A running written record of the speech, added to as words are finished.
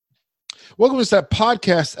Welcome to that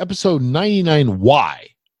podcast, episode 99. Why?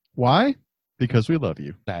 Why? Because we love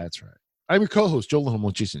you. That's right. I'm your co-host, Joel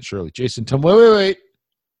Hummel, Jason Shirley. Jason, tell me, wait.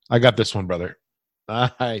 I got this one, brother.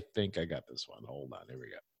 I think I got this one. Hold on. Here we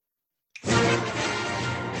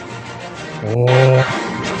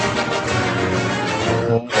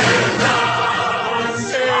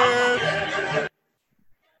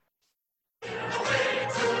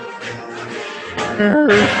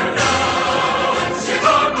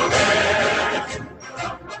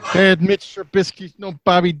Bad Mitch Trubisky, no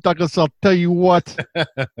Bobby Douglas, I'll tell you what.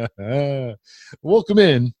 go. Welcome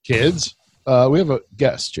in, kids. We have a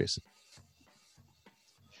guest, Jason.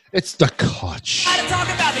 It's the Koch.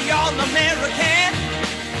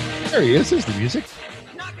 There he is. There's the music.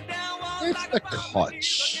 It's the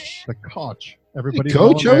Koch. The Koch. Everybody. Hey,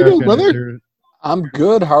 Coach, how you doing, brother? I'm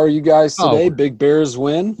good. How are you guys today? Oh. Big Bears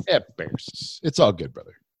win. Yeah, Bears. It's all good,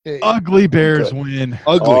 brother. Ugly Bears win.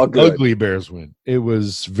 All good. Ugly Bears win. It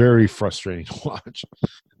was very frustrating to watch.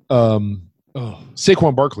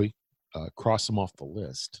 Saquon Barkley crossed him off the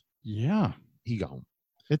list. Yeah. He gone.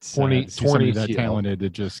 It's 20 that ACL. talented to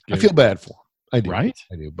just get, I feel bad for him. I do. Right?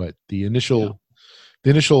 I do. But the initial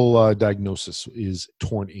diagnosis is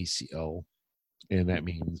torn ACL, and that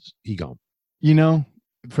means he gone. You know,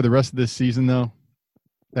 for the rest of this season, though,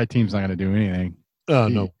 that team's not going to do anything.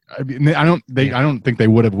 No. I mean, I don't think they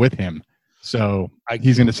would have with him. So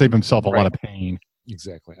he's going to save himself a lot of pain.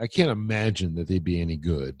 Exactly. I can't imagine that they'd be any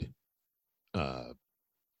good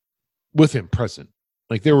with him present.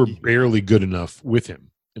 Like they were barely good enough with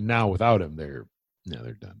him, and now without him, they're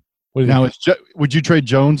done. Would you trade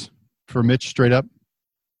Jones for Mitch straight up?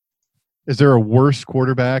 Is there a worse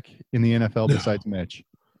quarterback in the NFL besides Mitch?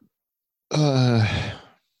 That's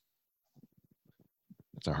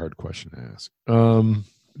a hard question to ask.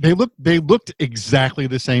 They looked exactly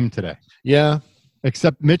the same today. Yeah,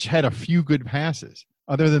 except Mitch had a few good passes.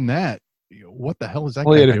 Other than that, what the hell is that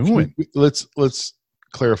guy doing? Let's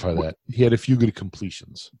clarify that. He had a few good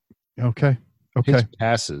completions. Okay. His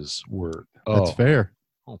passes were that's fair.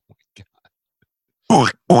 Oh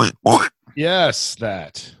my god. Yes,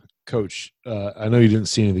 that coach. I know you didn't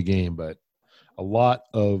see any of the game, but a lot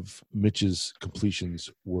of Mitch's completions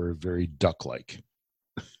were very duck-like.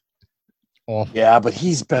 Awful. Yeah, but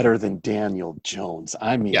he's better than Daniel Jones.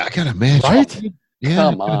 I mean, yeah, I can imagine. Right? Yeah,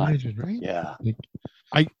 come on. Imagine, right? Yeah. We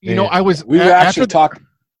were actually talking.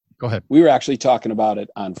 Go ahead. We were actually talking about it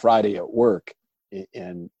on Friday at work,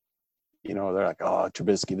 and they're like, "Oh,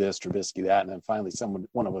 Trubisky this, Trubisky that," and then finally,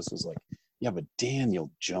 one of us was like, "Yeah, but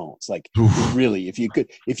Daniel Jones, like, really, if you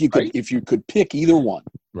could pick either one,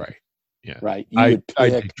 right? Yeah, right, you would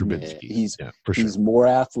pick Trubisky. He's for sure. He's more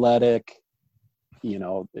athletic.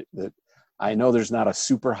 I know there's not a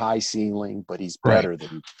super high ceiling, but he's better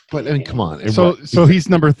than. But I mean, come on. So he's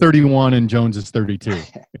number 31 and Jones is 32 in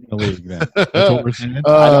the league. Then that's what we're saying.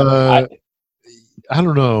 I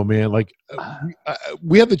don't know, man. Like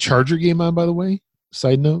we have the Charger game on, by the way.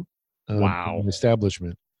 Side note. Wow.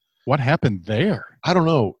 Establishment. What happened there? I don't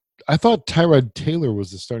know. I thought Tyrod Taylor was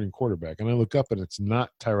the starting quarterback, and I look up and it's not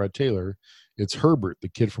Tyrod Taylor. It's Herbert, the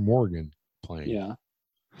kid from Oregon, playing. Yeah.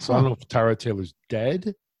 So I don't know if Tyrod Taylor's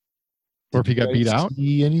dead. Or if he got beat out?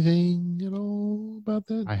 See anything about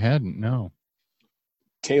that? I hadn't. No.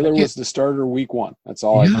 Taylor was the starter week 1. That's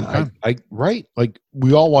all I know. Right. Like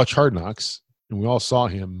we all watch Hard Knocks, and we all saw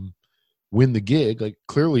him win the gig. Like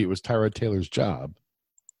clearly, it was Tyrod Taylor's job.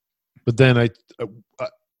 But then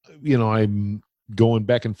I'm going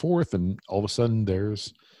back and forth, and all of a sudden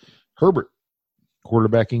there's Herbert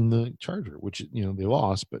quarterbacking the Charger, which they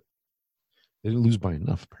lost, but they didn't lose by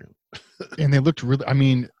enough apparently. And they looked really. I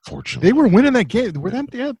mean, fortunately, they were winning that game. Were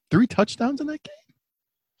they had 3 touchdowns in that game?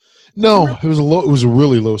 No, it was a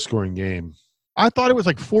really low scoring game. I thought it was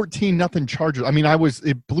like 14-0 Chargers. I mean,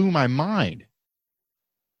 it blew my mind.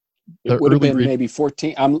 It would have been maybe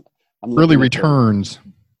 14. I'm early returns.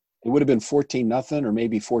 It would have been 14-0 or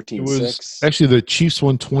maybe 14-6. Actually, the Chiefs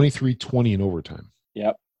won 23-20 in overtime.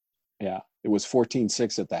 Yep. Yeah. It was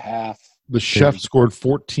 14-6 at the half. The Chef scored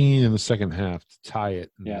 14 in the second half to tie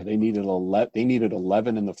it. Yeah, they needed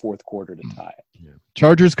 11 in the fourth quarter to tie it. Yeah.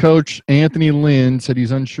 Chargers coach Anthony Lynn said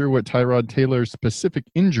he's unsure what Tyrod Taylor's specific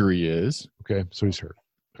injury is. Okay, so he's hurt.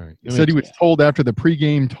 All right. He said he was told after the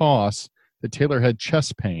pregame toss that Taylor had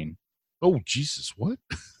chest pain. Oh, Jesus, what?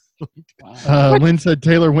 Wow. Lynn said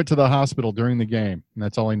Taylor went to the hospital during the game, and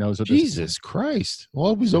that's all he knows. Jesus Christ.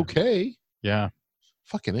 Well, it was okay. Yeah.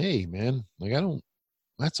 Fucking A, man. Like,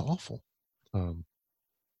 that's awful.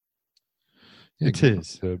 It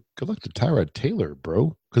is. Good luck to Tyrod Taylor,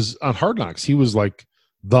 bro. Because on Hard Knocks, he was like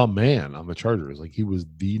the man on the Chargers. Like, he was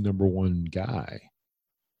the number one guy.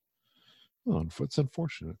 Oh, it's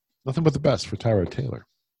unfortunate. Nothing but the best for Tyrod Taylor.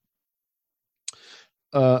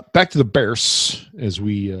 Back to the Bears, as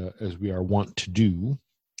we are wont to do.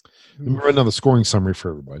 Let me run down the scoring summary for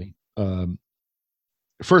everybody.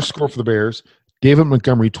 First score for the Bears: David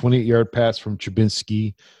Montgomery, 28-yard pass from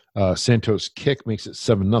Trubinsky. Santos kick makes it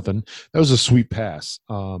 7-0. That was a sweet pass.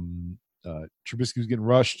 Trubisky was getting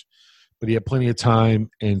rushed, but he had plenty of time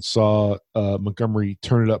and saw Montgomery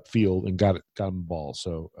turn it upfield and got him the ball.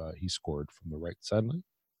 So he scored from the right sideline.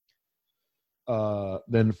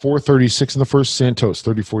 Then 4:36 in the first, Santos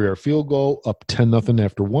 34-yard field goal, up 10-0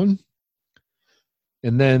 after one.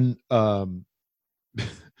 And then end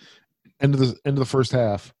of the first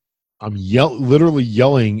half, I'm literally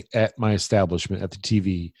yelling at my establishment at the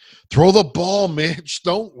TV, "Throw the ball, Mitch!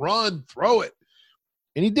 Don't run, throw it!"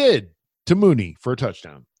 And he did to Mooney for a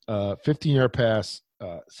touchdown. 15-yard pass,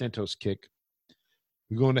 Santos kick.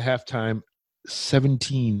 We go into halftime,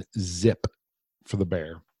 17-zip for the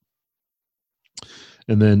Bear.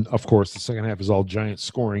 And then, of course, the second half is all Giants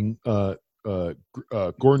scoring. Gordon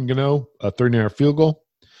Gano, a 30-yard field goal.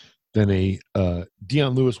 Then a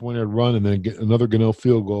Deion Lewis 1-yard run, and then another Gano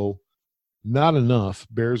field goal. Not enough.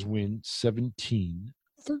 Bears win 17-13.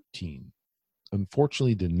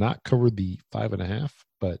 Unfortunately, did not cover the 5.5,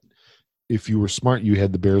 but if you were smart, you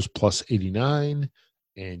had the Bears plus 89,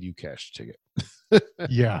 and you cashed the ticket.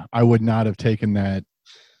 Yeah, I would not have taken that.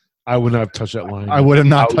 I would not have touched that line. I would have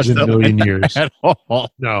not touched in a million years at all.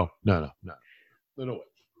 No way.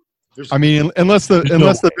 I mean, unless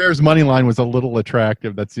the Bears money line was a little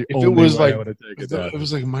attractive, that's the only way I would have taken that. If it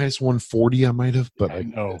was like minus 140, I might have, but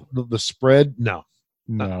no, the spread, no.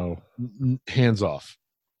 Hands off.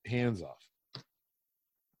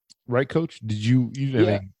 Right, Coach? Did you have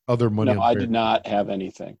any other money? No, I did not have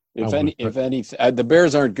anything. If anything, the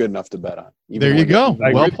Bears aren't good enough to bet on. There you go.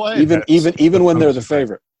 Well played. Even when they're the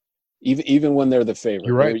favorite. Even when they're the favorite.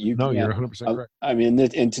 You're right. You're 100% right. I mean,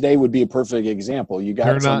 and today would be a perfect example. You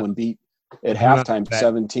got someone beat at halftime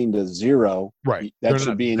 17-0. Right. That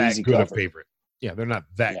should be an easy good cover. Favorite. Yeah, they're not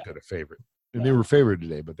that good a favorite. And they were favored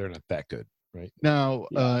today, but they're not that good, right? Now,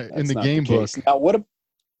 in the game book. Now,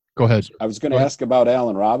 go ahead. I was going to ask about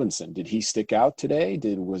Allen Robinson. Did he stick out today?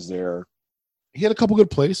 He had a couple good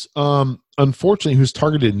plays. Unfortunately, he was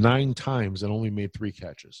targeted 9 times and only made 3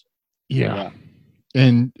 catches. Yeah.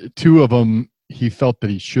 And 2 of them he felt that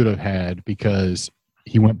he should have had because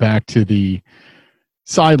he went back to the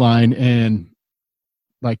sideline and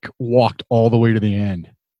like walked all the way to the end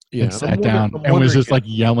and sat down and was just like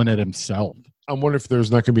yelling at himself. I'm wondering if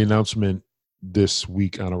there's not going to be an announcement this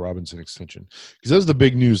week on a Robinson extension, because that was the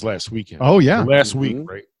big news last weekend. Oh yeah, last week,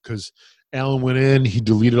 right? Because Allen went in, he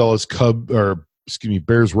deleted all his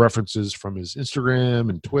Bears references from his Instagram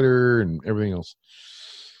and Twitter and everything else.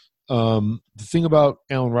 The thing about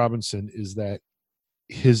Allen Robinson is that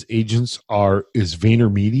his agents is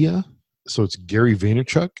VaynerMedia, so it's Gary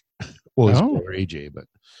Vaynerchuk. Well, his brother AJ, but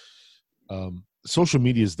social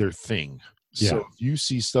media is their thing. Yeah. So if you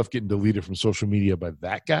see stuff getting deleted from social media by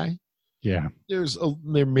that guy, yeah,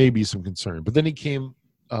 there may be some concern. But then he came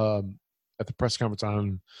at the press conference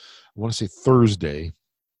on, I want to say Thursday,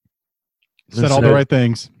 said all the right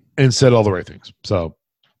things. So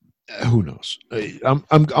who knows?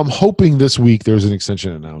 I'm hoping this week there's an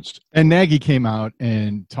extension announced. And Nagy came out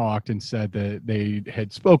and talked and said that they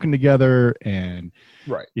had spoken together, and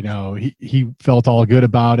he felt all good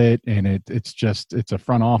about it, and it's a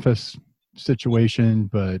front office situation,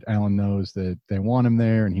 but Allen knows that they want him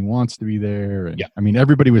there and he wants to be there. And I mean,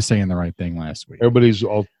 everybody was saying the right thing last week. Everybody's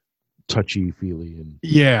all touchy feely and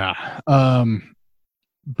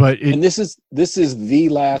but this is the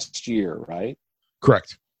last year, right?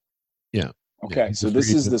 Correct. Yeah. Okay. Yeah, so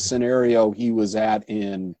this is the scenario he was at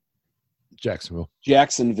in Jacksonville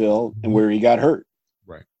and where he got hurt.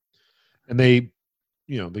 Right. And they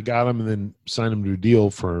got him and then signed him to a deal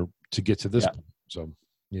to get to this point. So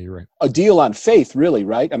yeah, you're right. A deal on faith, really,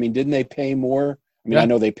 right? I mean, didn't they pay more? I mean, I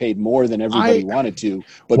know they paid more than everybody wanted to,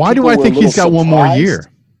 but why do I think he's got one more year?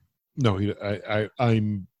 No,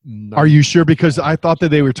 I'm not. Are you sure? Because I thought that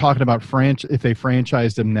they were talking about if they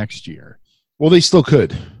franchised him next year. Well, they still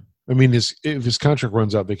could. I mean, if his contract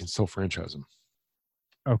runs out, they can still franchise him.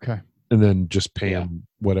 Okay. And then just pay him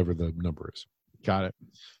whatever the number is. Got it.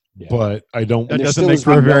 Yeah. But I don't. That doesn't make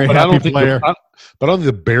for a very happy player. But I don't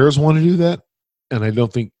think the Bears want to do that, and I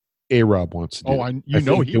don't think A-Rob wants to do that. I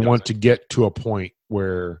think they want to get to a point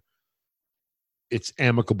where it's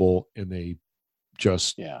amicable and they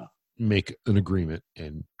just make an agreement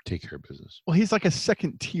and take care of business. Well, he's like a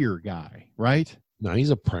second-tier guy, right? No, he's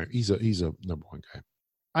a number one guy.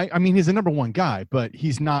 I mean, he's a number one guy, but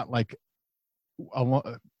he's not like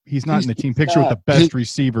he's not in the team picture with the best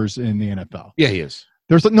receivers in the NFL. Yeah, he is.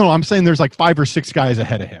 I'm saying there's like 5 or 6 guys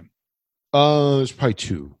ahead of him. There's probably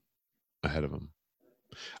 2 ahead of him.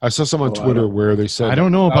 I saw some on Twitter where they said I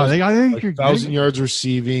don't know about it. I think like 1,000 yards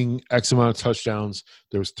receiving, X amount of touchdowns.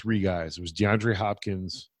 There was 3 guys. It was DeAndre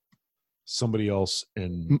Hopkins, somebody else,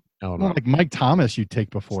 and Allen. Like Mike Thomas, you'd take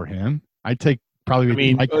before him. I'd take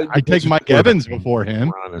I'd take Mike Evans before him.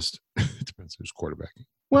 We're honest. It depends who's quarterbacking.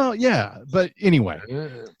 Well, yeah, but anyway.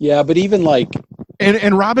 Yeah, but even like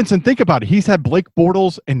and Robinson, think about it. He's had Blake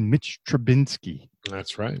Bortles and Mitch Trubisky.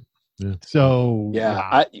 That's right. Yeah. So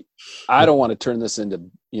yeah, I don't want to turn this into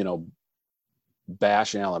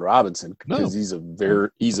bash Allen Robinson because he's a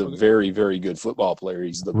very very good football player.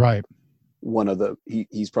 He's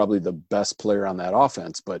he's probably the best player on that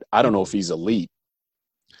offense, but I don't know if he's elite.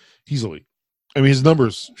 He's elite. I mean, his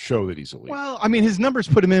numbers show that he's elite. Well, I mean, his numbers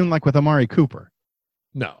put him in like with Amari Cooper.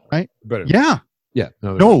 No, right? Better. Yeah. Yeah.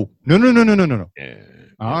 No. Yeah.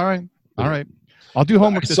 All right. I'll do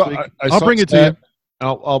homework this week. I'll bring it to you.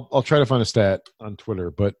 I'll try to find a stat on Twitter,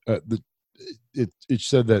 but it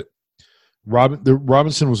said that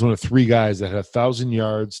Robinson was one of 3 guys that had 1,000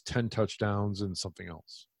 yards, 10 touchdowns, and something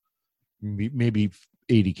else, maybe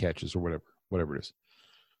 80 catches or whatever it is.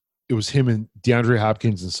 It was him and DeAndre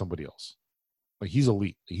Hopkins and somebody else. Like he's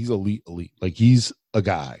elite. He's elite. Like he's a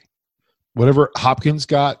guy. Whatever Hopkins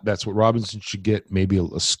got, that's what Robinson should get. Maybe a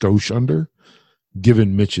skosh under,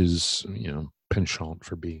 given Mitch's penchant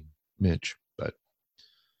for being Mitch. But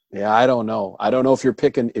yeah, I don't know. I don't know if you're a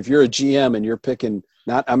GM and you're picking.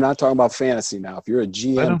 I'm not talking about fantasy now. If you're a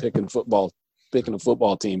GM picking a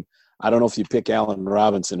football team, I don't know if you pick Allen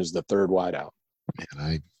Robinson as the 3rd wideout.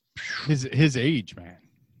 Man, his age, man.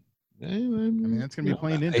 I mean, that's going to be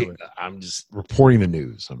playing into it. I'm just reporting the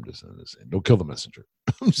news. I'm just saying, don't kill the messenger.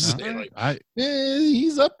 I'm just saying,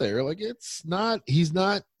 he's up there. Like he's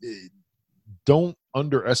not. Don't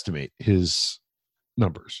underestimate his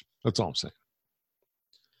numbers. That's all I'm saying.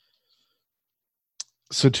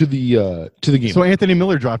 So to the game. So Anthony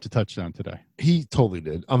Miller dropped a touchdown today. He totally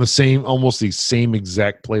did on almost the same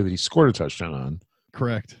exact play that he scored a touchdown on.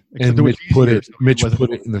 Correct. And Mitch put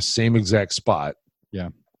it in the same exact spot. Yeah.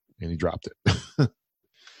 And he dropped it.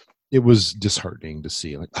 It was disheartening to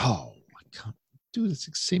see. Like, oh my God, dude, it's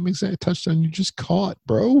the same exact touchdown you just caught,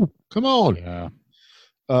 bro. Come on. Yeah.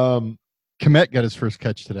 Kmet got his first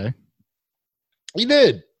catch today. He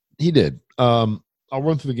did. I'll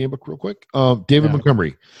run through the game book real quick. David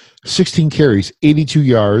Montgomery, 16 carries, 82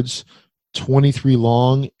 yards, 23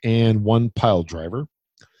 long, and 1 pile driver.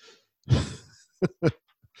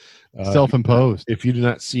 Self-imposed. If you do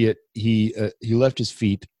not see it, he left his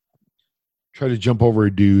feet, tried to jump over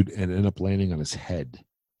a dude, and ended up landing on his head.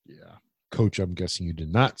 Yeah. Coach, I'm guessing you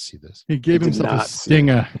did not see this. He gave himself a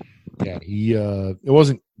stinger. Yeah, it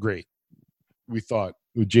wasn't great. We thought,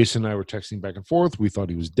 Jason and I were texting back and forth. We thought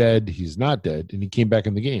he was dead. He's not dead, and he came back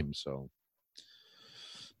in the game. So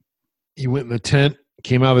he went in the tent,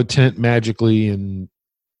 came out of the tent magically, and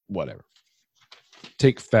whatever.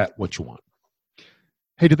 Take fat what you want.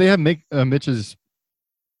 Hey, did they have Mitch's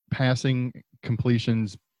passing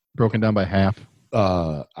completions broken down by half?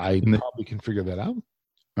 I probably can figure that out.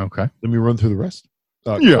 Okay. Let me run through the rest.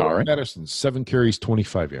 All right. Patterson, 7 carries,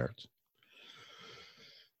 25 yards.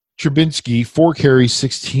 Trubinsky, 4 carries,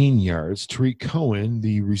 16 yards. Tariq Cohen,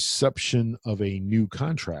 the reception of a new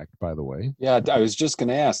contract, by the way. Yeah, I was just going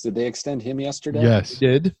to ask, did they extend him yesterday? Yes.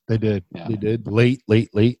 They did. Yeah. They did. Late.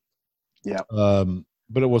 Yeah.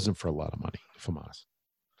 But it wasn't for a lot of money, FAMAS.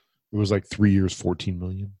 It was like 3 years, $14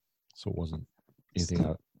 million. So it wasn't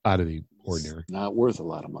anything out of the ordinary. Not worth a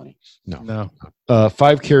lot of money. No.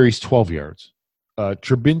 5 carries, 12 yards.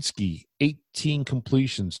 Trubinsky, 18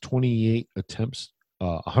 completions, 28 attempts,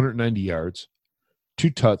 190 yards, 2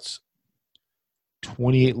 tuts,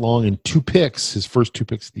 28 long, and 2 picks, his first 2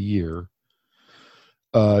 picks of the year.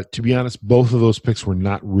 To be honest, both of those picks were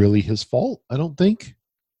not really his fault, I don't think.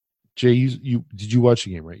 Jay, you did you watch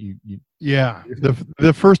the game, right? Yeah,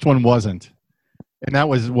 the first one wasn't. And that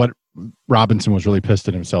was what Robinson was really pissed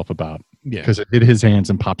at himself about. Yeah. Because it hit his hands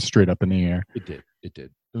and popped straight up in the air. It did.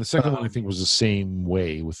 And the second one, I think, was the same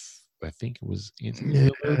way with, I think it was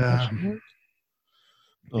Anthony Miller.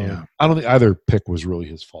 Yeah. I don't think either pick was really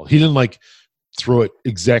his fault. He didn't throw it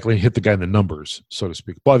exactly and hit the guy in the numbers, so to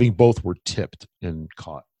speak. But I think both were tipped and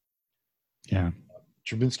caught. Yeah.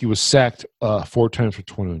 Trubinsky was sacked 4 times for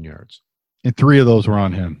 21 yards. And 3 of those were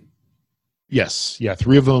on him. Yes. Yeah,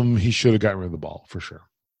 3 of them, he should have gotten rid of the ball, for sure.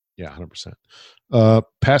 Yeah, 100%.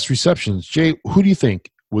 Pass receptions. Jay, who do you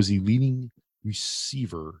think was the leading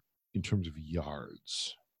receiver in terms of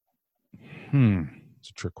yards? It's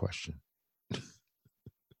a trick question.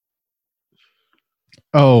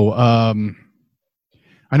 Oh,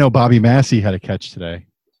 I know Bobby Massey had a catch today,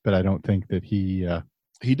 but I don't think that he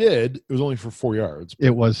did. It was only for 4 yards. It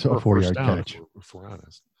was a 4-yard catch. If we're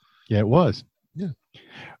honest. Yeah, it was. Yeah.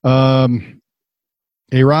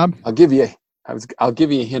 A-Rob? I'll give you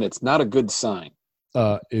a hint. It's not a good sign.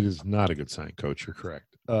 It is not a good sign, Coach. You're correct.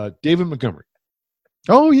 David Montgomery.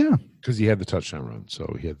 Oh, yeah. Because he had the touchdown run.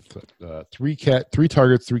 So he had three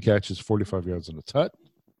targets, 3 catches, 45 yards on the tut.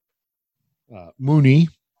 Mooney,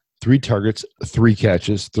 3 targets, 3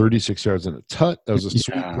 catches, 36 yards on the tut. That was a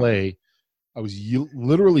sweet play. I was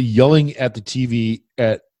literally yelling at the TV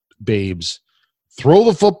at Babes, throw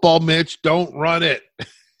the football, Mitch. Don't run it.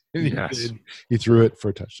 Yes. He threw it for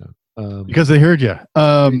a touchdown. Because they heard you.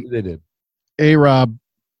 They did. A-Rob,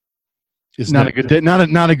 it's not a good day.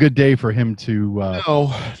 Not a good day for him to.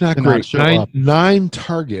 No, not great. Nine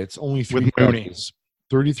targets, only 3 catches,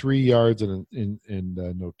 33 yards, and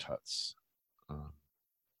no tuts.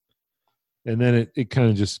 And then it kind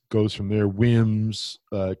of just goes from there. Williams,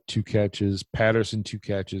 2 catches. Patterson, 2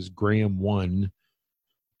 catches. Graham, 1.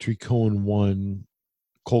 Tree Cohen, 1.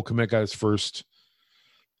 Cole Kmet got his first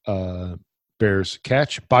Bears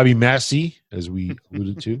catch. Bobby Massey, as we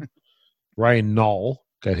alluded to. Ryan Nall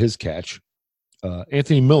got his catch.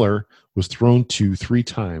 Anthony Miller was thrown to 3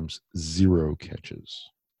 times, 0 catches.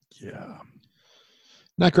 Yeah.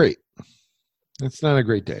 Not great. That's not a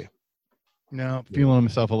great day. No, feeling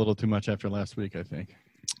himself a little too much after last week, I think.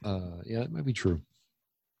 Yeah, it might be true.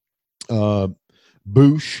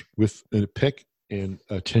 Boosh with a pick and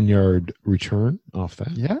a 10-yard return off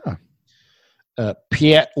that. Yeah.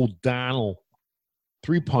 Piet O'Donnell,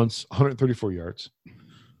 3 punts, 134 yards.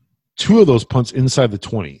 2 of those punts inside the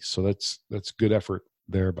 20. So that's good effort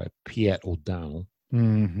there by Piet O'Donnell.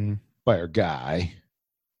 Mm-hmm. By our guy.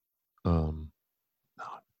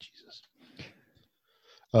 Jesus.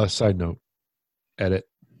 Side note. Edit.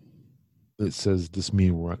 It says this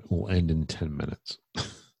meeting will end in 10 minutes.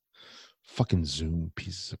 Fucking Zoom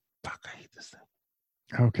pieces of fuck. I hate this thing.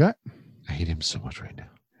 Okay. I hate him so much right now.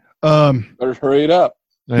 Better hurry it up.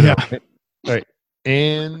 Yeah. All right.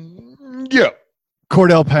 And yeah.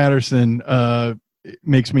 Cordell Patterson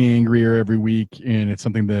makes me angrier every week, and it's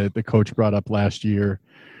something that the coach brought up last year.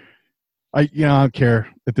 I don't care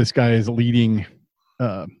that this guy is leading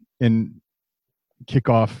in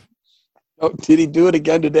kickoff. Oh, did he do it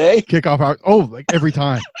again today? Kickoff out. Oh, like every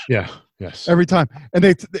time. Yeah. Yes. Every time. And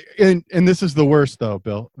and this is the worst though,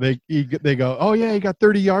 Bill. They go, oh yeah, he got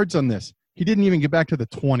 30 yards on this. He didn't even get back to the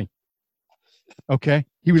 20. Okay,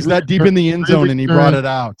 he was that deep in the end zone and he brought it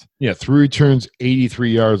out. Yeah, 3 returns,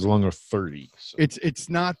 83 yards along of 30. So. It's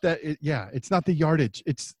not that. It's not the yardage.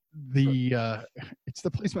 It's the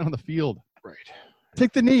placement on the field. Right.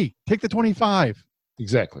 Take the knee. Take the 25.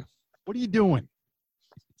 Exactly. What are you doing,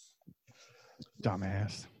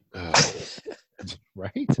 dumbass?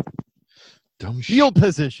 Right. Dumb field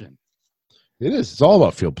position. It is. It's all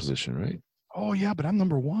about field position, right? Oh yeah, but I'm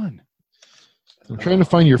number 1. I'm trying to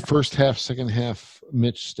find your first half, second half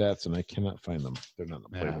Mitch stats, and I cannot find them. They're not in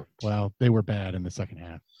the playbook. Well, they were bad in the second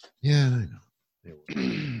half. Yeah, I know. They were.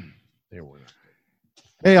 They were.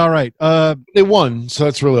 Hey, all right. They won, so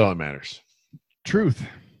that's really all that matters. Truth.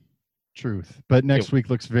 But next week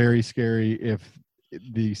looks very scary if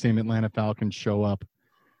the same Atlanta Falcons show up.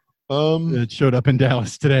 It showed up in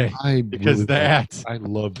Dallas today. I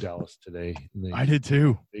love Dallas today. I did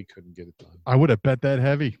too. They couldn't get it done. I would have bet that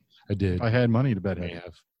heavy. I did. If I had money to bet heavy.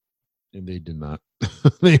 And they did not.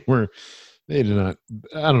 They did not.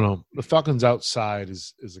 I don't know. The Falcons outside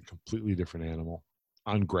is a completely different animal.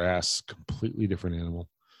 On grass, completely different animal.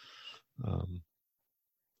 And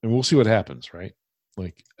we'll see what happens, right?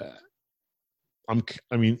 Like,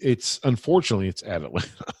 it's unfortunately it's at Atlanta.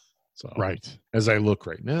 So right. As I look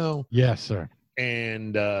right now. Yes, sir.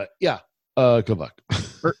 And good luck.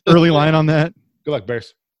 Early line on that. Good luck,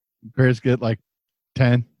 Bears. Bears get like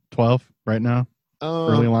 10, 12 right now.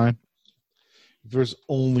 Early line. There's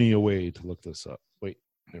only a way to look this up. Wait,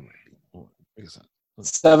 there might be. Hold on.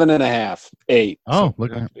 7.5, 8. Oh,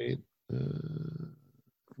 look at 8.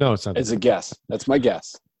 No, it's not. It's a guess. That's my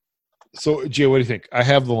guess. So, Jay, what do you think? I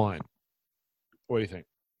have the line. What do you think?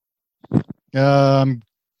 I'm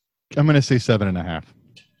going to say 7.5.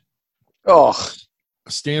 Oh,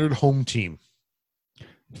 a standard home team.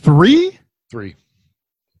 3.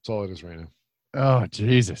 That's all it is right now. Oh,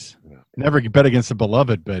 Jesus. Yeah. Never bet against the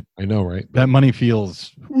beloved, but I know, right? That money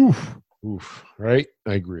feels oof, right?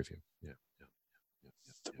 I agree with you. Yeah.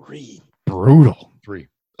 3. Brutal. 3.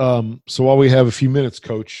 So while we have a few minutes,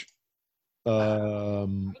 Coach, I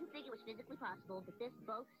didn't think it was physically possible, but this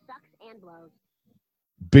both sucks and blows.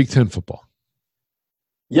 Big Ten football.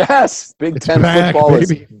 Yes, Big Ten back, football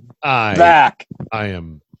baby. is back. I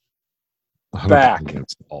am 100% Back.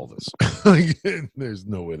 against all this. Like, there's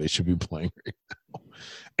no way they should be playing right now.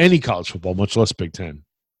 Any college football, much less Big Ten.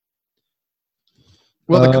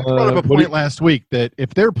 Well, the coach brought up a what do point you- last week that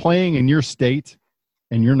if they're playing in your state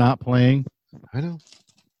and you're not playing, I know.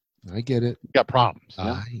 I get it. you got problems.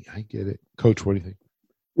 Yeah. I get it. Coach, what do you think?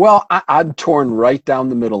 Well, I'm torn right down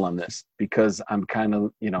the middle on this because I'm kind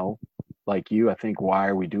of, like you. I think, why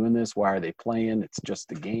are we doing this? Why are they playing? It's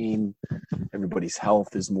just a game. Everybody's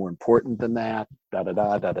health is more important than that. Da da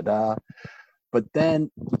da da da da. But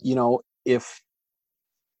then, if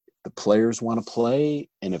the players want to play,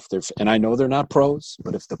 and I know they're not pros,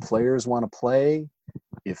 but if the players want to play,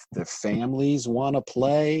 if the families want to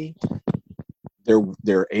play,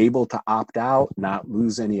 they're able to opt out, not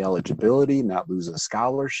lose any eligibility, not lose a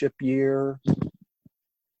scholarship year.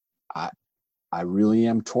 I really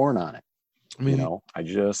am torn on it. I mean,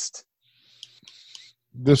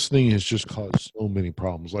 this thing has just caused so many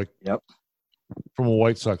problems. Like, Yep. From a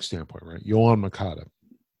White Sox standpoint, right? Yohan Moncada,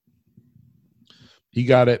 he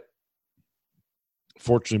got it,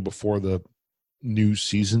 fortunately, before the new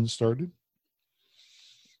season started,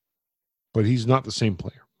 but he's not the same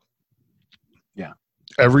player. Yeah.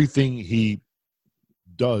 Everything he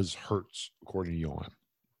does hurts, according to Yohan.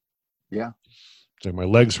 Yeah. It's like, my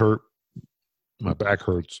legs hurt, my back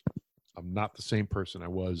hurts. I'm not the same person I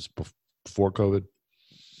was before COVID.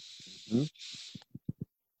 Mm-hmm.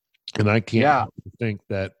 And I can't think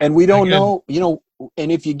that. And we don't know,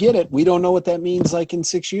 and if you get it, we don't know what that means like in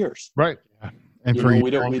 6 years. Right. And You for know,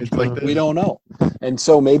 we don't know. And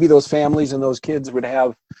so maybe those families and those kids would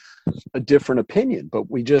have a different opinion,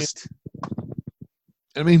 but we just,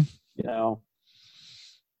 I mean,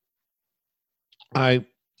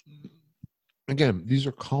 again, these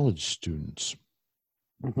are college students.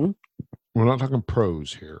 Mhm. We're not talking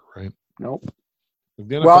pros here, right? Nope.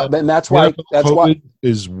 The NFL, Well, then that's why COVID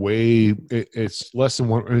is way. It's less than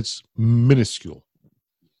one. It's minuscule,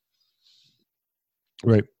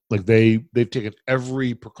 right? Like they've taken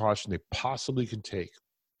every precaution they possibly can take,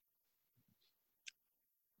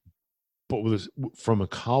 but from a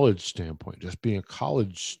college standpoint, just being a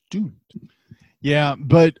college student. Yeah,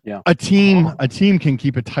 but a team can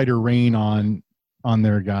keep a tighter rein on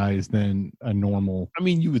their guys than a normal. I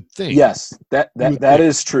mean, you would think. Yes, that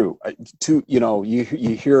is true. You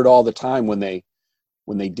hear it all the time when they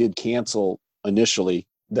did cancel initially,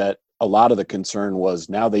 that a lot of the concern was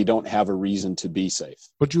now they don't have a reason to be safe.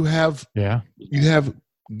 But you have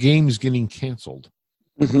games getting canceled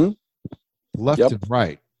left and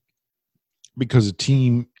right because a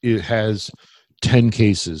team has 10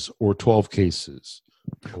 cases or 12 cases.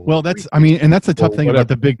 Well, that's the tough thing about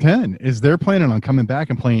the Big Ten is they're planning on coming back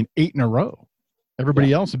and playing 8 in a row.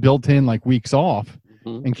 Everybody else built in like weeks off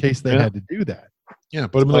in case they had to do that. Yeah,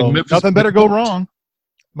 but I mean, like Memphis, nothing better go wrong.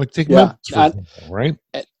 Like take Memphis, for example, right?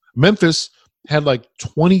 Memphis had like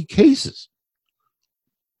 20 cases.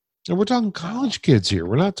 And we're talking college kids here.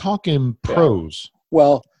 We're not talking pros.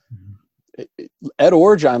 Well, Ed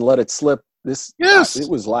Orgeron let it slip. It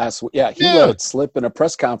was last week. Yeah, he let it slip in a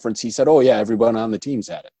press conference. He said, "Oh yeah, everyone on the team's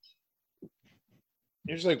had it."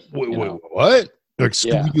 You're just like, wait, what? Like,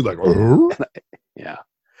 Yeah.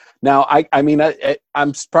 Now,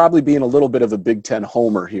 I'm probably being a little bit of a Big Ten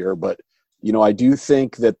homer here, but I do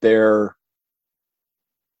think that their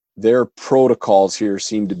protocols here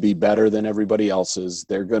seem to be better than everybody else's.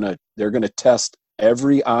 They're gonna test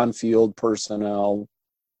every on-field personnel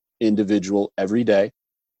individual every day.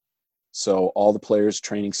 So all the players,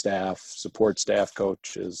 training staff, support staff,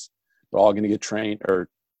 coaches, they're all going to get trained or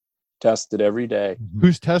tested every day.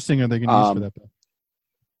 Whose testing are they going to use for that?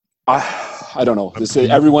 I don't know.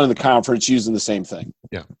 Everyone in the conference using the same thing.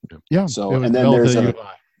 Yeah. So and then there's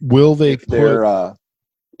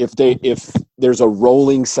if there's a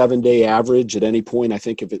rolling 7-day average at any point, I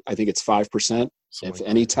think it's 5%. If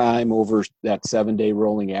any time over that 7-day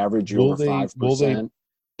rolling average, you're over 5%. Will they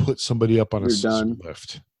put somebody up on a scissor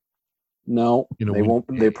lift? No, they won't.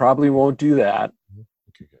 They probably won't do that.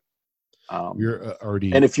 Okay, good. You're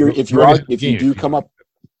already. And if you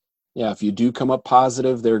do come up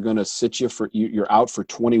positive, they're going to sit you for you're out for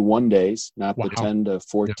 21 days, not the 10 to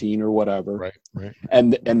 14 or whatever. Right.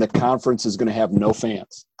 And the conference is going to have no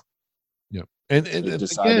fans. Yeah, and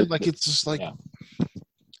again, like it's just like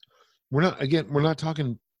we're not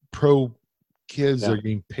talking pro kids that are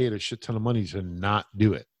getting paid a shit ton of money to not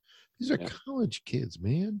do it. These are college kids,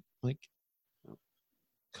 man. Like,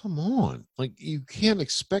 come on. Like, you can't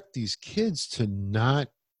expect these kids to not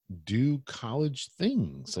do college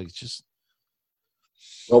things. Like, just.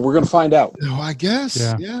 Well, we're going to find out. Oh, I guess.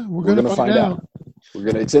 Yeah, we're going to find out.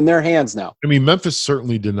 It's in their hands now. I mean, Memphis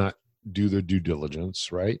certainly did not do their due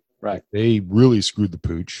diligence, right? Right. They really screwed the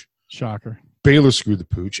pooch. Shocker. Baylor screwed the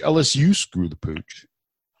pooch. LSU screwed the pooch.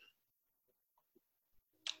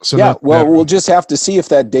 So yeah, well, we'll just have to see if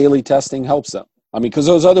that daily testing helps them. I mean, because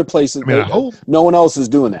those other places, I hope. no one else is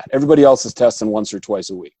doing that. Everybody else is testing once or twice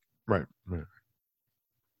a week. Right.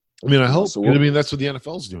 I mean, I hope. So I mean, that's what the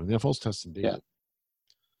NFL's doing. The NFL's testing daily. Yeah.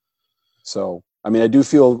 So, I mean, I do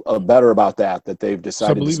feel better about that they've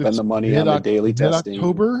decided to spend the money on the daily testing.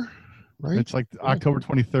 October, right? It's like October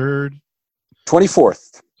 23rd.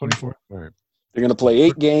 24th. 24th. All right. They're going to play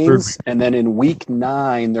 8 games, and then in week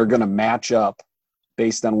 9, they're going to match up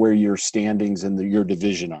based on where your standings in your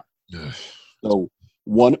division are. So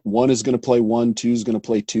one is going to play 1, 2 is going to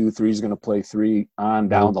play 2, 3 is going to play 3 on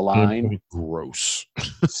down the line. Gross.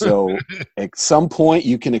 So at some point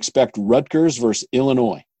you can expect Rutgers versus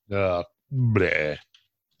Illinois. Bleh.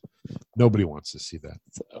 Nobody wants to see that.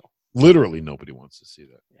 So, literally nobody wants to see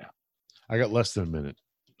that. Yeah. I got less than a minute,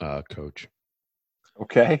 Coach.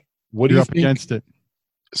 Okay. What do you up think? Against it?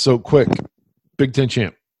 So quick, Big Ten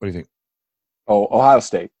champ. What do you think? Oh, Ohio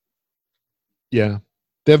State. Yeah,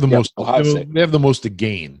 they have the most. Ohio State. They have the most to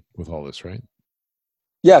gain with all this, right?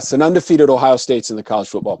 Yes, an undefeated Ohio State's in the college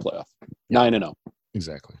football playoff. 9-0.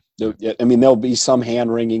 Exactly. I mean, there'll be some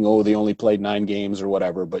hand wringing. Oh, they only played 9 games or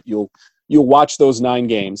whatever. But you'll watch those 9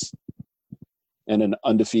 games, and an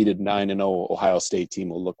undefeated 9-0 Ohio State team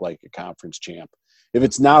will look like a conference champ. If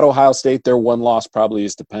it's not Ohio State, their one loss probably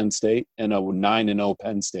is to Penn State, and a 9-0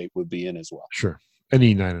 Penn State would be in as well. Sure.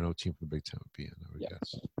 Any 9-0 team from the Big Ten would be in, I would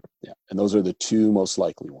guess. Yeah, and those are the 2 most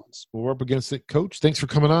likely ones. Well, we're up against it, Coach. Thanks for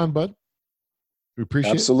coming on, bud. We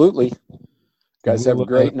appreciate it. Absolutely. Guys, have a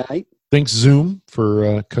great night. Thanks, Zoom,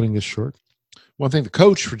 for cutting this short. I want to thank the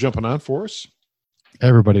coach for jumping on for us.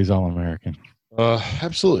 Everybody's All-American.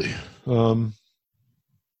 Absolutely.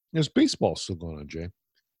 There's baseball still going on, Jay.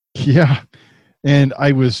 Yeah. And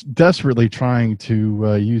I was desperately trying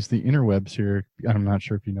to use the interwebs here. I'm not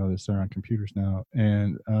sure if you know this. They're on computers now.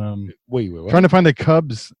 And wait. Trying to find the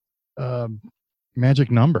Cubs magic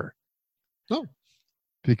number. No.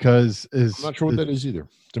 Because I'm not sure what that is either.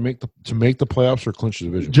 To make the playoffs or clinch the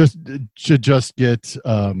division. Just get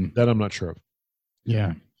that I'm not sure of.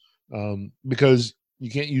 Yeah. Because you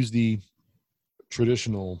can't use the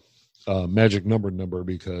traditional magic number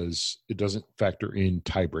because it doesn't factor in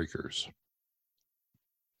tiebreakers.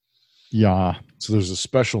 Yeah. So there's a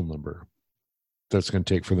special number that's going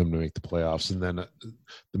to take for them to make the playoffs, and then the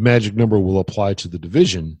magic number will apply to the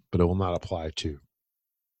division, but it will not apply to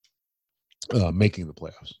making the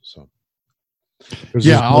playoffs. So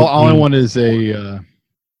all I want is the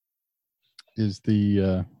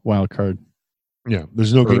wild card. Yeah,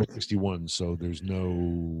 there's no game 61, so there's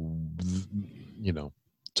no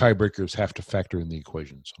tiebreakers have to factor in the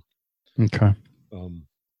equation. So okay.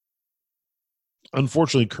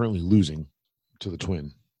 Unfortunately, currently losing to the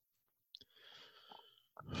Twin.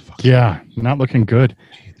 Yeah, not looking good.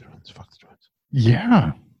 Fuck the Twins.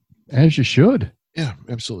 Yeah, as you should. Yeah,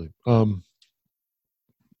 absolutely.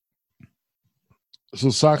 So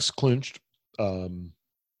Sox clinched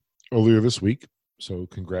earlier this week. So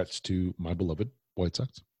congrats to my beloved White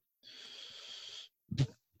Sox.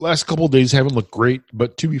 Last couple of days haven't looked great,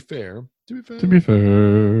 but to be fair,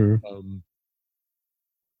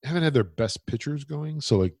 haven't had their best pitchers going.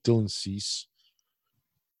 So like Dylan Cease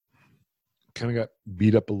kind of got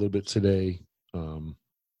beat up a little bit today.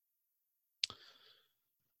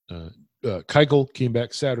 Keuchel came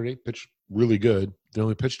back Saturday, pitched really good. They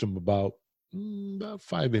only pitched him about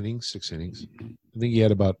 5 innings, 6 innings. I think he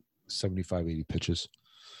had about 75, 80 pitches.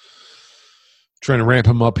 Trying to ramp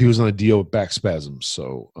him up. He was on a deal with back spasms.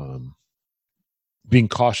 So being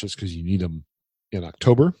cautious because you need him in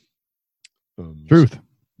October. Truth.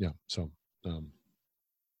 Yeah. So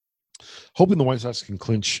hoping the White Sox can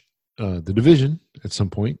clinch the division at some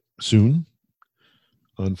point soon.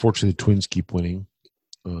 Unfortunately, the Twins keep winning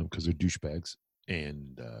because they're douchebags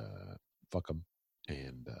and fuck them.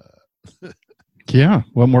 And yeah,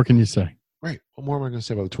 what more can you say? Right. What more am I going to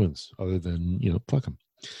say about the Twins other than, fuck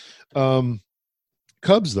them?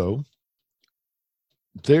 Cubs, though,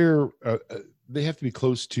 they have to be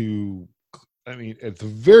close to, at the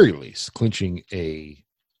very least, clinching a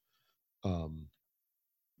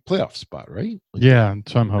playoff spot, right? Yeah,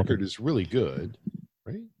 so I'm hoping. Record is really good,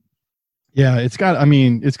 right? Yeah, it's got to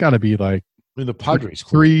be like the Padres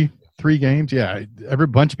three games. Yeah, every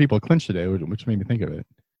bunch of people clinched today, which made me think of it.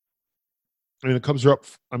 The Cubs are up.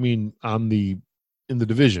 In the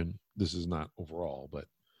division. This is not overall, but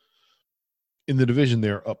in the division,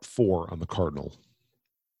 they're up 4 on the Cardinal.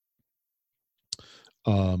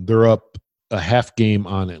 They're up a half game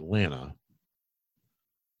on Atlanta.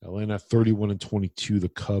 Atlanta 31-22, the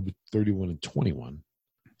Cubs 31-21.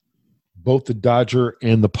 Both the Dodger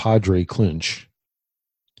and the Padre clinch,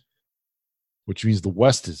 which means the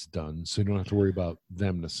West is done, so you don't have to worry about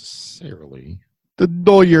them necessarily. The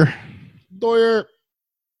Doyer.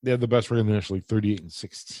 They have the best record in the National League,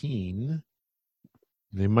 38-16.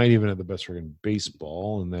 They might even have the best record in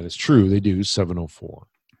baseball, and that is true. They do, 704.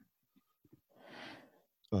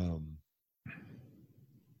 I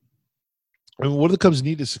mean, what do the Cubs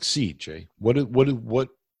need to succeed, Jay? What? Well,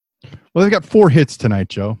 they got 4 hits tonight,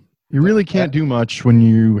 Joe. You really can't do much when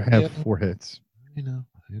you have 4 hits. I know.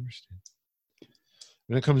 I understand.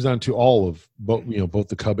 And it comes down to all of both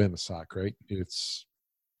the Cub and the Sox, right? It's,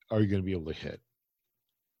 are you going to be able to hit?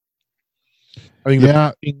 I think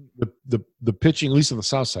the pitching, at least on the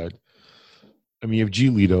South side. I mean, you have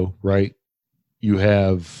Giolito, right? You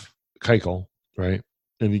have Keuchel, right?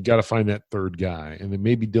 And you got to find that third guy, and then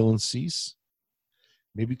maybe Dylan Cease,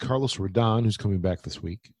 maybe Carlos Rodon, who's coming back this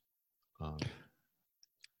week.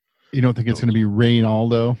 You don't think it's going to be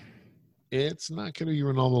Reynaldo? It's not going to be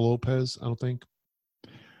Ronaldo Lopez, I don't think.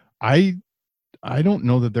 I don't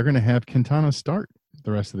know that they're going to have Quintana start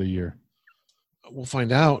the rest of the year. We'll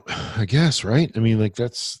find out, I guess, right? I mean, like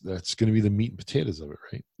that's going to be the meat and potatoes of it,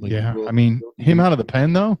 right? Like, yeah, I mean, him out of the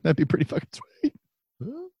pen, though, that'd be pretty fucking sweet.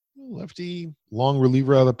 Lefty, long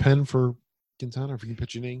reliever out of the pen for Quintana if you can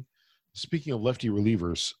pitch inning. Speaking of lefty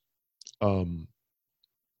relievers, the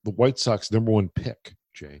White Sox #1 pick,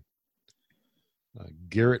 Jay,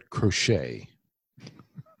 Garrett Crochet.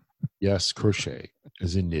 Yes, crochet,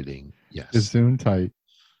 as in knitting. Yes. Soon tight.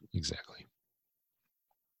 Exactly.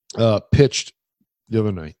 Pitched the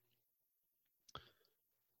other night.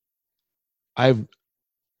 I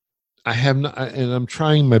have not, and I'm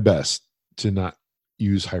trying my best to not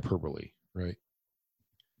use hyperbole, right?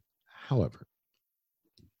 However,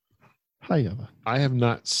 I have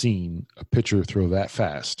not seen a pitcher throw that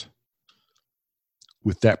fast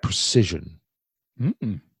with that precision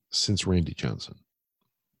since Randy Johnson.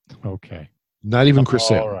 Okay. Not even Chris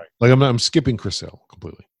Sale. Right. Like I'm skipping Chris Sale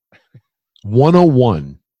completely.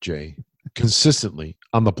 101, Jay, consistently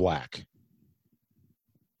on the black.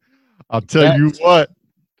 I'll tell you what.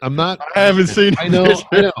 I'm not. I haven't seen. I know.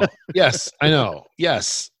 Yes, I know.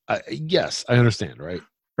 Yes, yes, I understand. Right.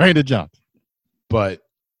 Randy Johnson. But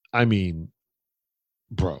I mean,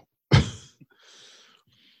 bro,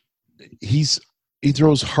 he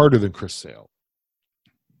throws harder than Chris Sale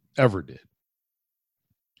ever did,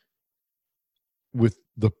 with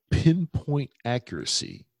the pinpoint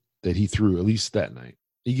accuracy that he threw, at least that night.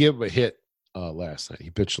 He gave up a hit last night. He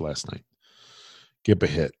pitched last night. Gave up a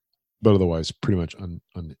hit, but otherwise pretty much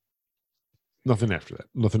nothing after that.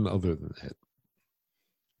 Nothing other than the hit.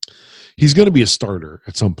 He's going to be a starter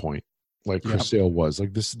at some point, like Chris Sale was.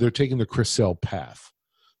 Like this, they're taking the Chris Sale path.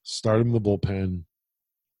 Start him in the bullpen,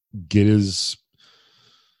 get his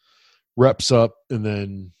reps up, and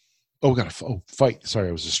then fight. Sorry,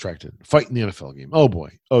 I was distracted. Fight in the NFL game. Oh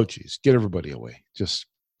boy. Oh geez. Get everybody away. Just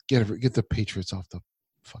get the Patriots off the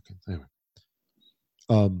fucking thing.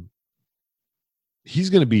 He's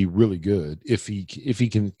going to be really good if he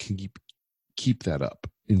can keep that up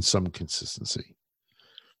in some consistency.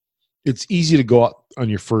 It's easy to go out on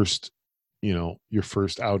your first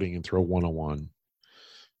outing and throw 101.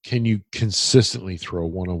 Can you consistently throw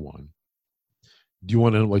 101? Do you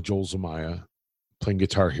want to end up like Joel Zumaya, playing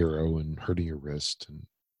Guitar Hero and hurting your wrist? And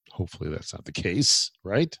hopefully that's not the case,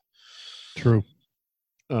 right? True.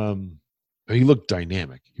 But he looked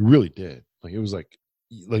dynamic. He really did. Like it was like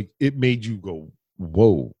it made you go,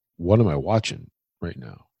 whoa, what am I watching right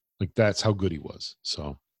now? Like that's how good he was.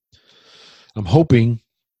 So I'm hoping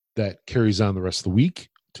that carries on the rest of the week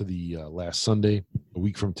to the last Sunday, a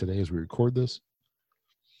week from today as we record this.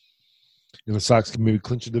 And the Sox can maybe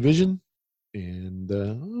clinch a division, and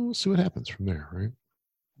we'll see what happens from there, right?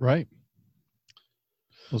 Right.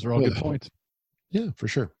 Those are all good points. Yeah, for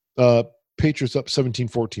sure. Patriots up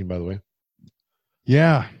 17-14, by the way.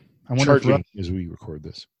 Yeah. I wonder Charging as we record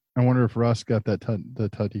this. I wonder if Russ got that the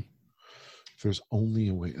tutty. If there's only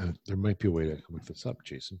a way, there might be a way to look this up,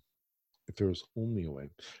 Jason. If there was only a way.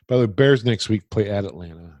 By the way, Bears next week play at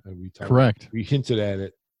Atlanta. Correct. We hinted at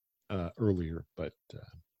it earlier, but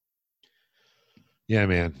yeah,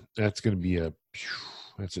 man, that's going to be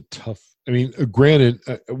that's a tough. I mean, granted,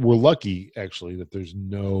 we're lucky actually that there's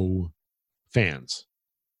no fans,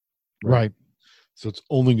 right? So it's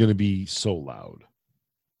only going to be so loud.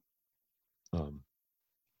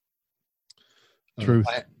 Truth.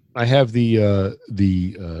 I have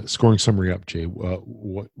the scoring summary up, Jay.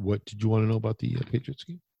 What did you want to know about the Patriots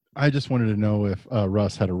game? I just wanted to know if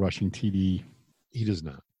Russ had a rushing TD. He does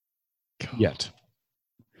not yet.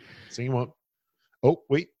 Sing him up. Oh,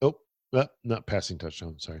 wait. Oh, not passing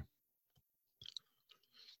touchdown. Sorry.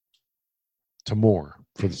 To Moore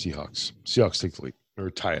for the Seahawks. Seahawks take the lead,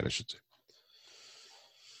 or tie it, I should say.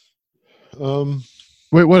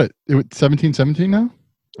 Wait, what? It was 17-17 now?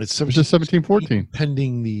 It's just 17-14.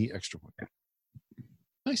 Pending the extra point.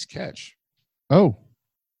 Nice catch. Oh.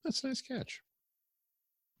 That's a nice catch.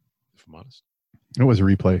 If I'm honest. It was a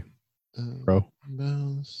replay, bro.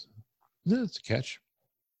 No, it's a catch.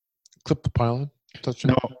 Clip the pylon.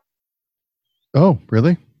 Touchdown. No. Oh,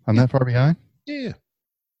 really? I'm that far behind? Yeah.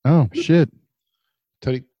 Oh, shit.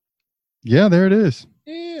 Teddy. Yeah, there it is.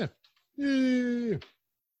 Yeah.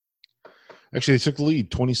 Actually, they took the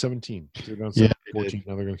lead 2017. They're down 14.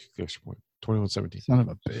 Now they're going to kick the extra point. 21-17. Son of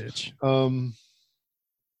a bitch.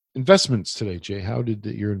 Investments today, Jay. How did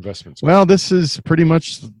your investments go? Well, this is pretty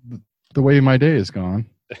much the way my day has gone.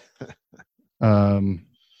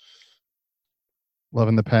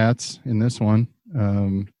 Loving the Pats in this one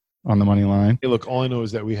on the money line. Hey, look, all I know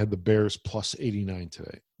is that we had the Bears plus 89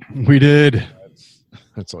 today. We did.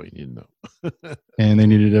 That's all you need to know. And they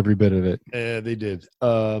needed every bit of it. They did.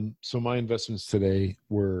 So my investments today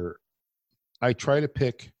were, I try to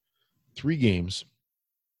pick 3 games,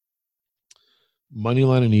 money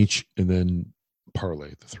line in each, and then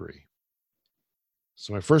parlay the 3.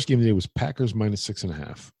 So my first game today was Packers minus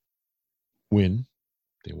 6.5. Win.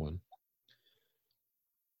 They won.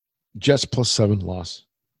 Jets plus 7, loss.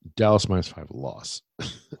 Dallas minus 5, loss. It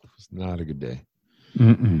was not a good day.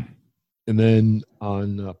 Mm-mm. And then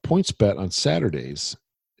on PointsBet on Saturdays,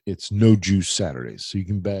 it's no juice Saturdays. So you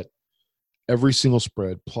can bet every single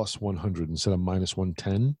spread plus 100 instead of minus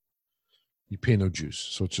 110. You pay no juice.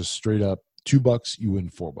 So it's just straight up $2, you win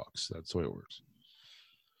 $4. That's the way it works.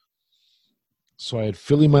 So I had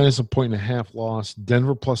Philly minus 1.5 loss,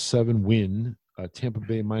 Denver plus 7 win, Tampa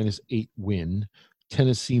Bay minus 8 win,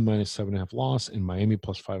 Tennessee minus 7.5 loss, and Miami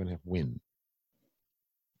plus 5.5 win.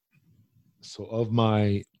 So of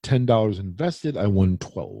my $10 invested, I won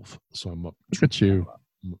 12. So I'm up. Look at you.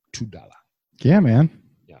 I'm up $2. Yeah, man.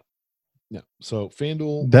 Yeah. So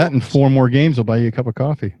FanDuel. That and 4 more games will buy you a cup of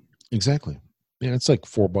coffee. Exactly. Yeah, it's like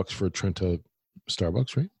 $4 for a Trenta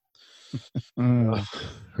Starbucks, right?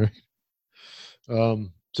 Right. So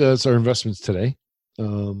that's our investments today. Is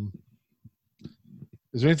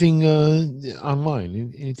there anything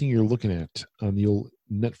online? Anything you're looking at on the old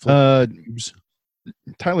Netflix?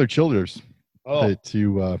 Tyler Childers. Oh, that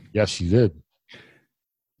you yes, you did.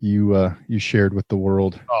 You shared with the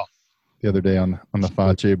world the other day on the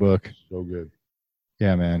Facce book. So good.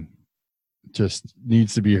 Yeah, man. Just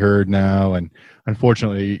needs to be heard now, and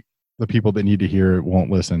unfortunately, the people that need to hear it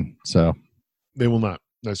won't listen. So they will not.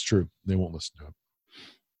 That's true. They won't listen to it.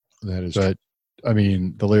 That is. But true. I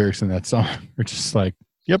mean, the lyrics in that song are just like,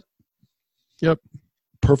 yep,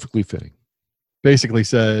 perfectly fitting. Basically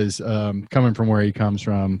says, coming from where he comes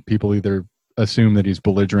from, people either assume that he's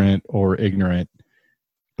belligerent or ignorant,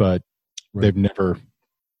 but they've never,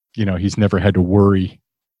 he's never had to worry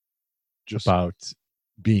just about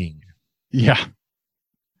being. Yeah.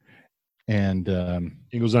 And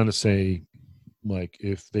he goes on to say, like,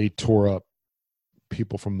 if they tore up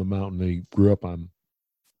people from the mountain they grew up on,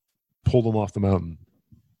 pulled them off the mountain,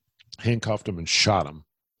 handcuffed them, and shot them,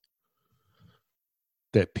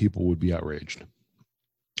 that people would be outraged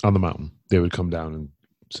on the mountain. They would come down and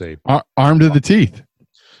say, armed to the teeth.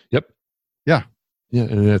 Yep. Yeah. Yeah.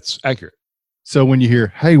 And that's accurate. So when you hear,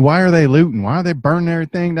 hey, why are they looting? Why are they burning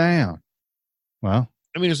everything down? Well,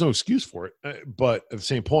 I mean, there's no excuse for it, but at the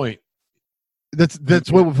same point, that's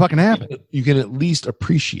what will fucking happen. You can at least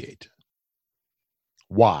appreciate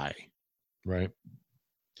why, right?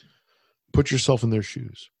 Put yourself in their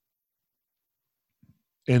shoes.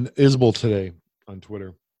 And Isabel today on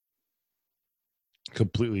Twitter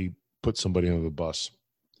completely put somebody under the bus.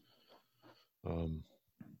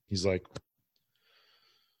 He's like,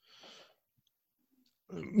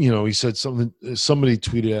 he said something, somebody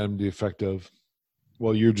tweeted at him to the effect of,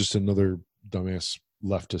 well, you're just another dumbass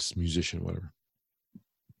leftist musician, whatever.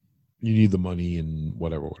 You need the money and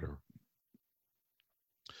whatever.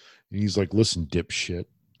 And he's like, listen, dipshit,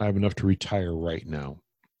 I have enough to retire right now.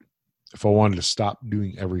 If I wanted to stop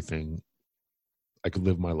doing everything, I could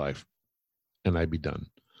live my life and I'd be done.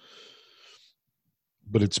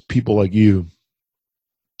 But it's people like you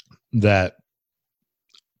that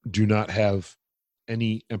do not have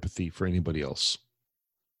any empathy for anybody else.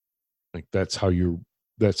 Like that's how you're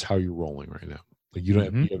rolling right now. Like you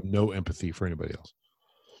have no empathy for anybody else.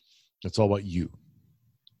 It's all about you.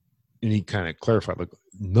 And he kind of clarified, like,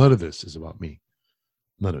 none of this is about me.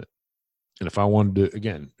 None of it. And if I wanted to,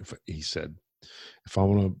 again, he said, if I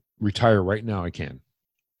want to retire right now, I can.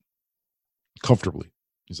 Comfortably.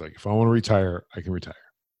 He's like, if I want to retire, I can retire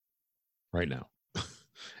right now.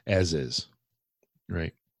 As is.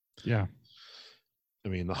 Right? Yeah. I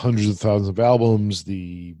mean, the hundreds of thousands of albums,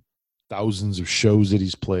 the thousands of shows that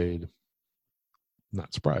he's played.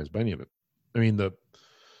 Not surprised by any of it. I mean,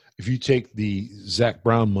 if you take the Zac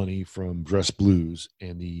Brown money from Dress Blues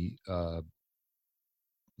and the A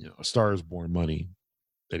Star Is Born money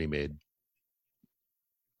that he made,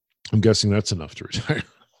 I'm guessing that's enough to retire.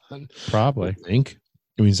 Probably. I think.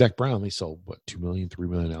 I mean, Zac Brown, they sold, 2 million, 3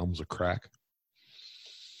 million albums of crack.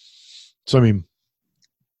 So, I mean,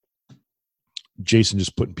 Jason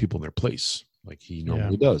just putting people in their place like he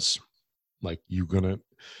normally does. Like,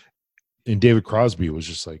 and David Crosby was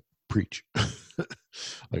just like, preach.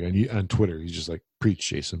 Like on Twitter, he's just like, preach,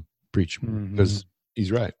 Jason, preach. Because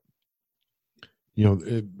he's right.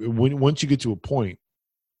 Once you get to a point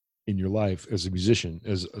in your life as a musician,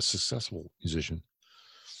 as a successful musician,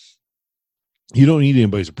 you don't need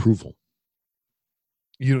anybody's approval.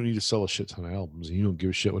 You don't need to sell a shit ton of albums, and you don't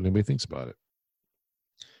give a shit what anybody thinks about it.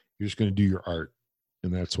 You're just going to do your art,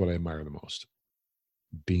 and that's what I admire the most.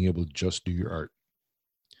 Being able to just do your art.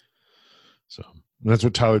 So that's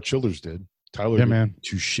what Tyler Childers did. Tyler did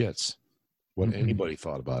 2 shits what anybody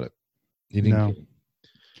thought about it. He didn't care.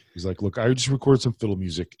 He's like, look, I just record some fiddle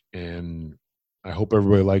music, and I hope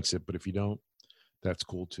everybody likes it. But if you don't, that's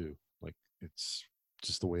cool too. Like, it's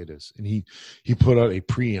just the way it is. And he put out a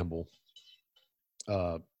preamble.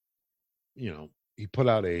 He put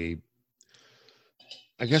out I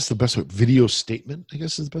guess the best way, video statement, I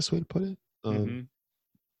guess is the best way to put it.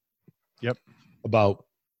 Yep. About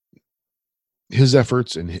his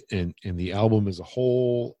efforts and the album as a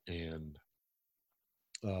whole, and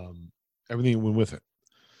everything that went with it.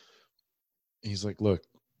 He's like, look,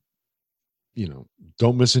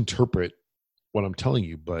 don't misinterpret what I'm telling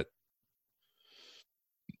you, but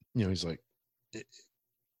he's like,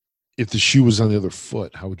 if the shoe was on the other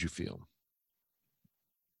foot, how would you feel?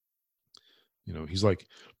 He's like,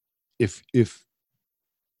 if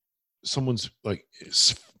someone's like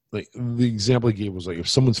the example he gave was like, if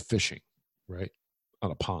someone's fishing, right,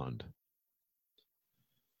 on a pond,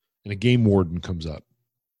 and a game warden comes up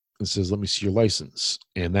and says, let me see your license.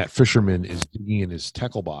 And that fisherman is digging in his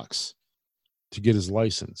tackle box to get his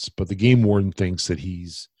license. But the game warden thinks that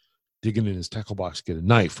he's digging in his tackle box to get a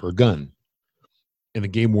knife or a gun. And the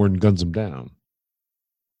game warden guns him down.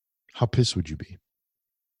 How pissed would you be?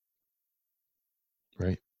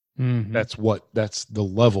 Right? That's the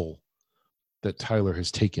level that Tyler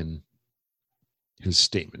has taken his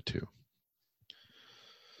statement to.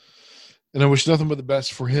 And I wish nothing but the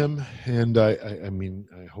best for him. And I mean,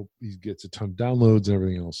 I hope he gets a ton of downloads and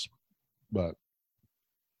everything else. But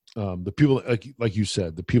the people, like you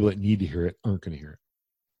said, the people that need to hear it aren't going to hear it,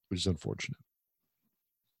 which is unfortunate.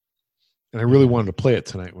 And I really wanted to play it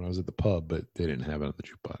tonight when I was at the pub, but they didn't have it on the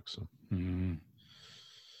jukebox. So.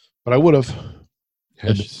 But I would have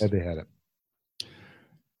had they had it.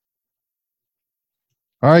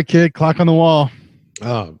 All right, kid, clock on the wall.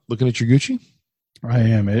 Looking at your Gucci? I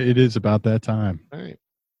am. It is about that time. All right.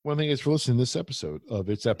 One thing is for listening to this episode of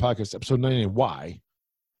It's That Podcast, episode 99. Why?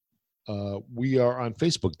 We are on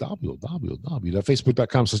Facebook,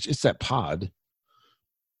 www.facebook.com/It's That Pod.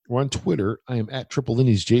 We're on Twitter. I am at Triple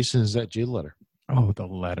Lindy's. Jason is at J Letter. Oh, the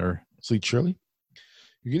letter. Sleet Shirley.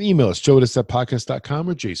 You can email us, joe@itsthatpodcast.com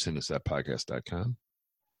or jason@itsthatpodcast.com.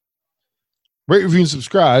 Rate, review, and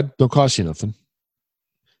subscribe. Don't cost you nothing.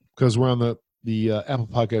 Because we're on the Apple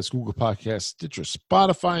Podcasts, Google Podcasts, Stitcher,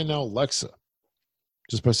 Spotify, now Alexa.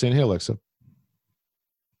 Just by saying, hey, Alexa,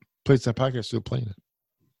 play It's That Podcast, they're playing it.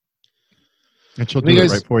 And she'll do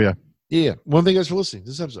it right for you. Yeah. One thing, guys, for listening to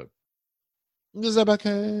this episode. This is That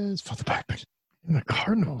Podcast. Fuck the Packers. And the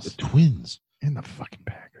Cardinals. The Twins. And the fucking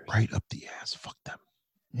Packers. Right up the ass. Fuck them.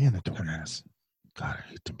 And the Twins. God, I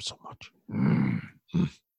hate them so much.